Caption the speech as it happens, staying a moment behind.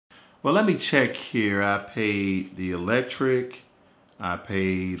Well, let me check here. I paid the electric, I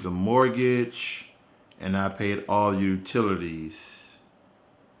paid the mortgage, and I paid all utilities.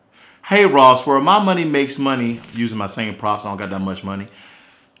 Hey Ross, where my money makes money, using my same props, I don't got that much money.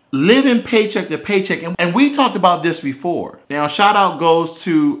 Living paycheck to paycheck, and we talked about this before. Now, shout out goes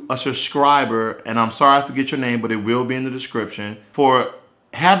to a subscriber, and I'm sorry I forget your name, but it will be in the description, for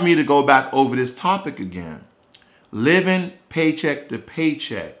having me to go back over this topic again. Living paycheck to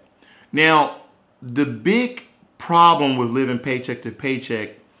paycheck. Now, the big problem with living paycheck to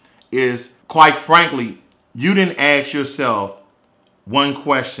paycheck is, quite frankly, you didn't ask yourself one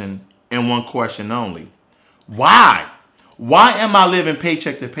question and one question only. Why? Why am I living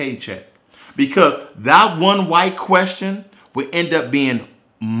paycheck to paycheck? Because that one white question will end up being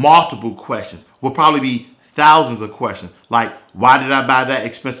multiple questions. Will probably be thousands of questions. Like, why did I buy that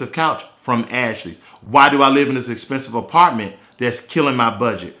expensive couch from Ashley's? Why do I live in this expensive apartment that's killing my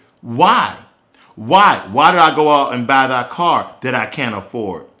budget? Why? Why? Why did I go out and buy that car that I can't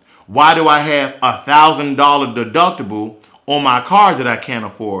afford? Why do I have $1,000 deductible on my car that I can't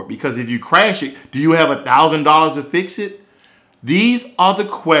afford? Because if you crash it, do you have $1,000 to fix it? These are the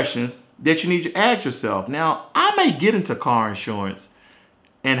questions that you need to ask yourself. Now, I may get into car insurance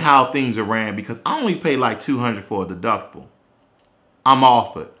and how things are ran because I only pay like $200 for a deductible. I'm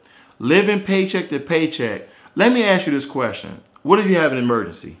off it. Living paycheck to paycheck. Let me ask you this question. What if you have an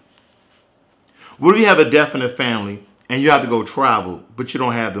emergency? What if you have a death in the family and you have to go travel, but you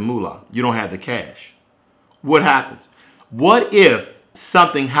don't have the moolah? You don't have the cash. What happens? What if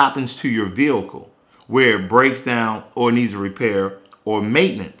something happens to your vehicle where it breaks down or needs a repair or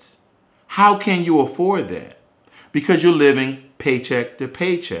maintenance? How can you afford that? Because you're living paycheck to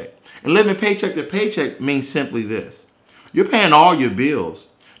paycheck. And living paycheck to paycheck means simply this. You're paying all your bills.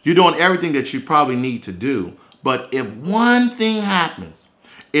 You're doing everything that you probably need to do. But if one thing happens,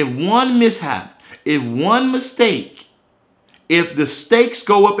 if one mishap, if one mistake, if the stakes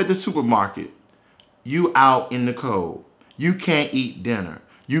go up at the supermarket, you out in the cold. You can't eat dinner.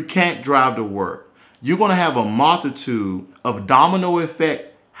 You can't drive to work. You're going to have a multitude of domino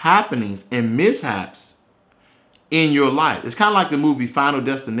effect happenings and mishaps in your life. It's kind of like the movie Final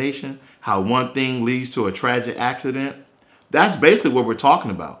Destination, how one thing leads to a tragic accident. That's basically what we're talking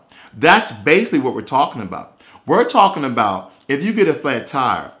about. That's basically what we're talking about. We're talking about if you get a flat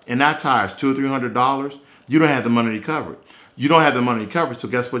tire and that tire is $200 or $300, you don't have the money to cover it. You don't have the money to cover it, so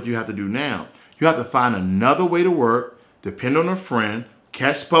guess what you have to do now? You have to find another way to work, depend on a friend,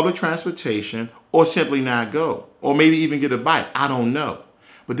 catch public transportation, or simply not go. Or maybe even get a bike. I don't know.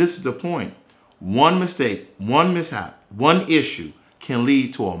 But this is the point. One mistake, one mishap, one issue can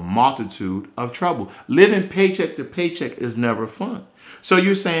lead to a multitude of trouble. Living paycheck to paycheck is never fun. So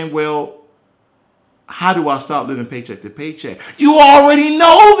you're saying, well, how do I stop living paycheck to paycheck? You already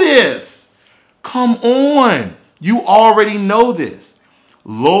know this. Come on. You already know this.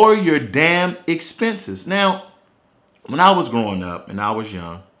 Lower your damn expenses. Now, when I was growing up and I was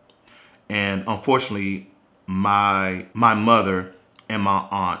young, and unfortunately, my mother and my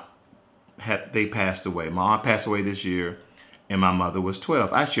aunt, they passed away. My aunt passed away this year, and my mother was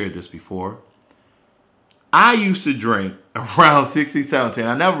 12. I shared this before. I used to drink around 16, 17.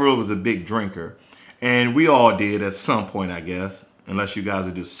 I never really was a big drinker, and we all did at some point, I guess, unless you guys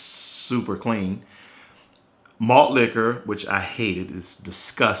are just super clean. Malt liquor, which I hated, is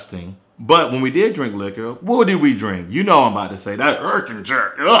disgusting. But when we did drink liquor, what did we drink? You know I'm about to say that Erkin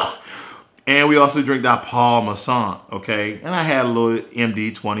jerk. Ugh. And we also drink that Paul Masson, okay? And I had a little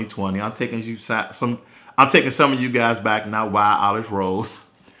MD 2020. I'm taking some of you guys back, not Wild Irish Rose.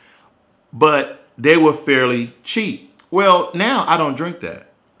 But they were fairly cheap. Well, now I don't drink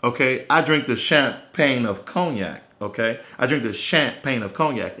that, okay? I drink the champagne of cognac, okay? I drink the champagne of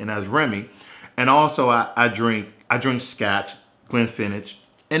cognac, and that's Remy. And also I drink Scotch, Glenfiddich,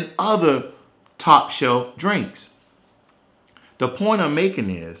 and other top shelf drinks. The point I'm making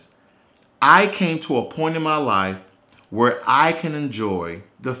is I came to a point in my life where I can enjoy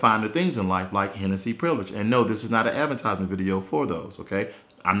the finer things in life, like Hennessy privilege. And no, this is not an advertisement video for those, okay?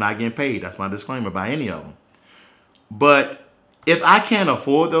 I'm not getting paid. That's my disclaimer by any of them. But if I can't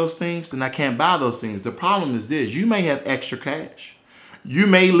afford those things, then I can't buy those things. The problem is this. You may have extra cash. You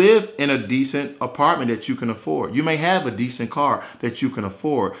may live in a decent apartment that you can afford. You may have a decent car that you can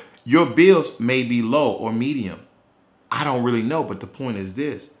afford. Your bills may be low or medium. I don't really know, but the point is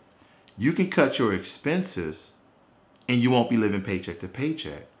this. You can cut your expenses and you won't be living paycheck to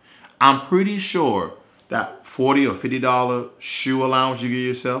paycheck. I'm pretty sure that $40 or $50 shoe allowance you give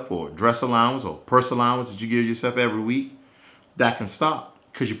yourself, or dress allowance or purse allowance that you give yourself every week, that can stop.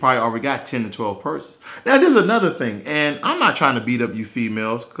 because you probably already got 10 to 12 purses. Now, this is another thing, and I'm not trying to beat up you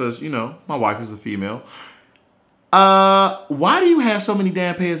females because, you know, my wife is a female. Why do you have so many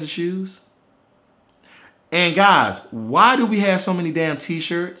damn pairs of shoes? And guys, why do we have so many damn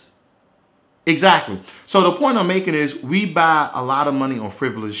t-shirts? Exactly. So the point I'm making is we buy a lot of money on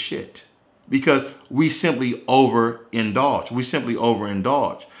frivolous shit because we simply overindulge. We simply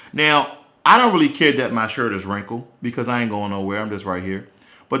overindulge. Now, I don't really care that my shirt is wrinkled because I ain't going nowhere. I'm just right here.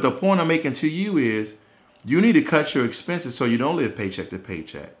 But the point I'm making to you is you need to cut your expenses so you don't live paycheck to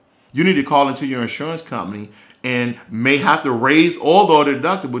paycheck. You need to call into your insurance company and may have to raise or lower the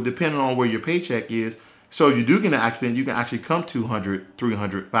deductible depending on where your paycheck is. So if you do get in an accident, you can actually come $200,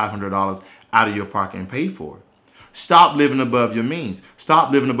 $300, $500 out of your pocket and pay for it. Stop living above your means.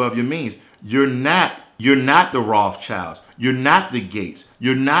 Stop living above your means. You're not the Rothschilds. You're not the Gates.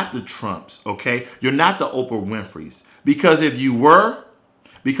 You're not the Trumps, okay? You're not the Oprah Winfreys. Because if you were,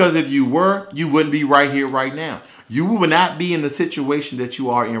 you wouldn't be right here right now. You would not be in the situation that you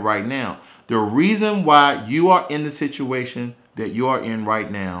are in right now. The reason why you are in the situation that you are in right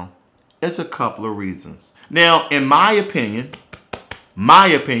now, it's a couple of reasons. Now, in my opinion, I'm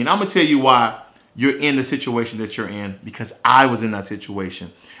going to tell you why you're in the situation that you're in because I was in that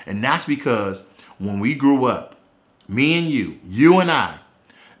situation. And that's because when we grew up, me and you and I,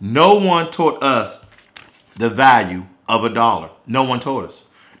 no one taught us the value of $1. No one taught us.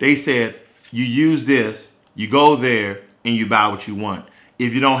 They said, you use this, you go there, and you buy what you want.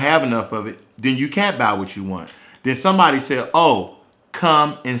 If you don't have enough of it, then you can't buy what you want. Then somebody said, oh,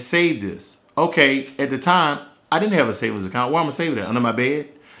 come and save this. Okay, at the time, I didn't have a savings account. Where am I saving it? Under my bed?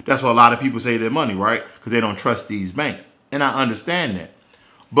 That's where a lot of people save their money, right? Because they don't trust these banks. And I understand that.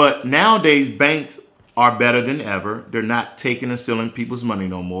 But nowadays, banks are better than ever. They're not taking and stealing people's money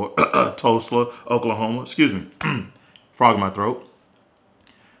no more. Tulsa, Oklahoma, excuse me, frog in my throat.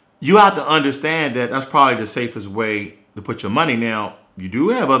 You have to understand that that's probably the safest way to put your money. Now, you do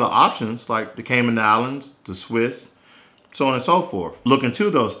have other options like the Cayman Islands, the Swiss, so on and so forth. Look into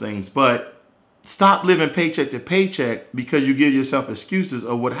those things, but stop living paycheck to paycheck because you give yourself excuses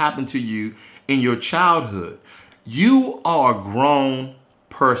of what happened to you in your childhood. You are a grown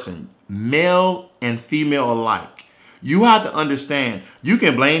person, male and female alike. You have to understand, you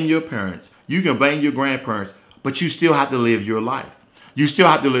can blame your parents, you can blame your grandparents, but you still have to live your life. You still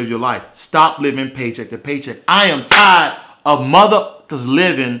have to live your life. Stop living paycheck to paycheck. I am tired of mothers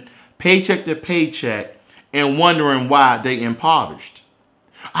living paycheck to paycheck and wondering why they impoverished.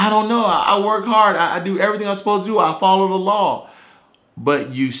 I don't know. I work hard. I do everything I'm supposed to do. I follow the law.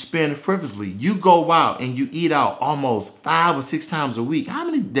 But you spend frivolously. You go out and you eat out almost 5 or 6 times a week. How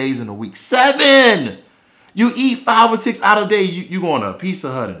many days in a week? 7. You eat 5 or 6 out of the day. You go on a Pizza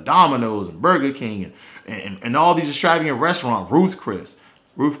Hut and Domino's and Burger King and all these extravagant restaurants. Ruth Chris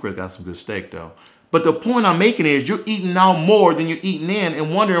got some good steak though. But the point I'm making is you're eating out more than you're eating in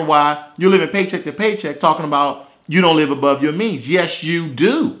and wondering why you're living paycheck to paycheck talking about you don't live above your means. Yes, you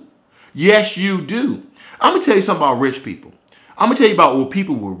do. Yes, you do. I'm going to tell you something about rich people. I'm going to tell you about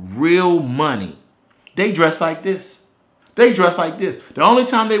people with real money. They dress like this. They dress like this. The only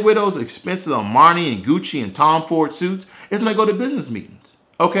time they wear those expensive Armani and Gucci and Tom Ford suits is when they go to business meetings.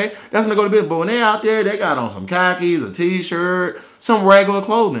 Okay? That's when they go to business. But when they're out there, they got on some khakis, a t-shirt, some regular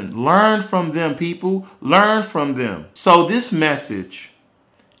clothing. Learn from them, people. Learn from them. So this message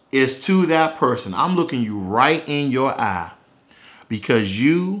is to that person. I'm looking you right in your eye because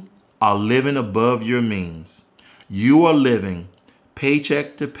you are living above your means. You are living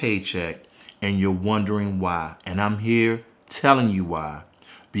paycheck to paycheck and you're wondering why. And I'm here telling you why.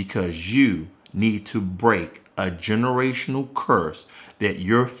 Because you need to break a generational curse that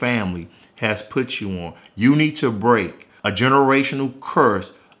your family has put you on. You need to break a generational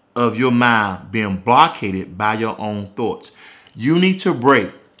curse of your mind being blockaded by your own thoughts. You need to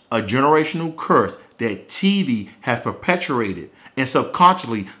break a generational curse that TV has perpetuated and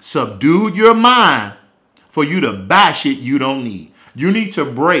subconsciously subdued your mind for you to buy shit you don't need. You need to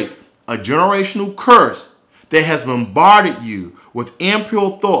break a generational curse that has bombarded you with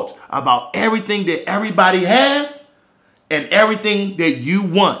impure thoughts about everything that everybody has and everything that you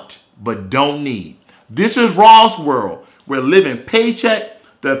want but don't need. This is Raw's world, where living paycheck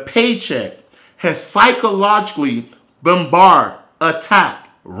to paycheck has psychologically bombarded, attacked,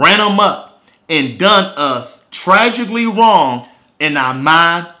 ran them up, and done us tragically wrong in our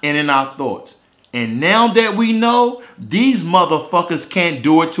mind and in our thoughts. And now that we know, these motherfuckers can't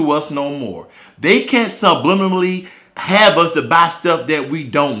do it to us no more. They can't subliminally have us to buy stuff that we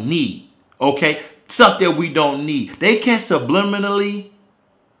don't need. Okay? Stuff that we don't need. They can't subliminally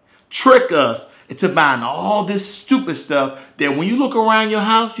trick us into buying all this stupid stuff that when you look around your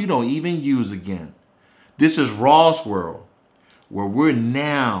house, you don't even use again. This is Ross World, where we're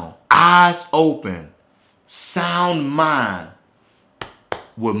now eyes open, sound mind,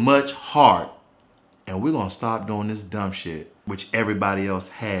 with much heart. And we're going to stop doing this dumb shit, which everybody else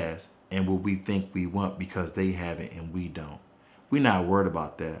has and what we think we want because they have it and we don't. We're not worried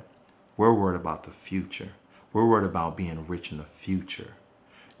about that. We're worried about the future. We're worried about being rich in the future.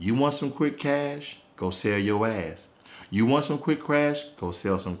 You want some quick cash? Go sell your ass. You want some quick cash? Go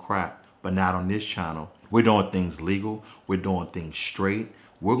sell some crack. But not on this channel. We're doing things legal. We're doing things straight.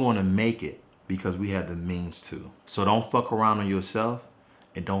 We're going to make it because we have the means to. So don't fuck around on yourself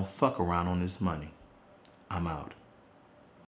and don't fuck around on this money. I'm out.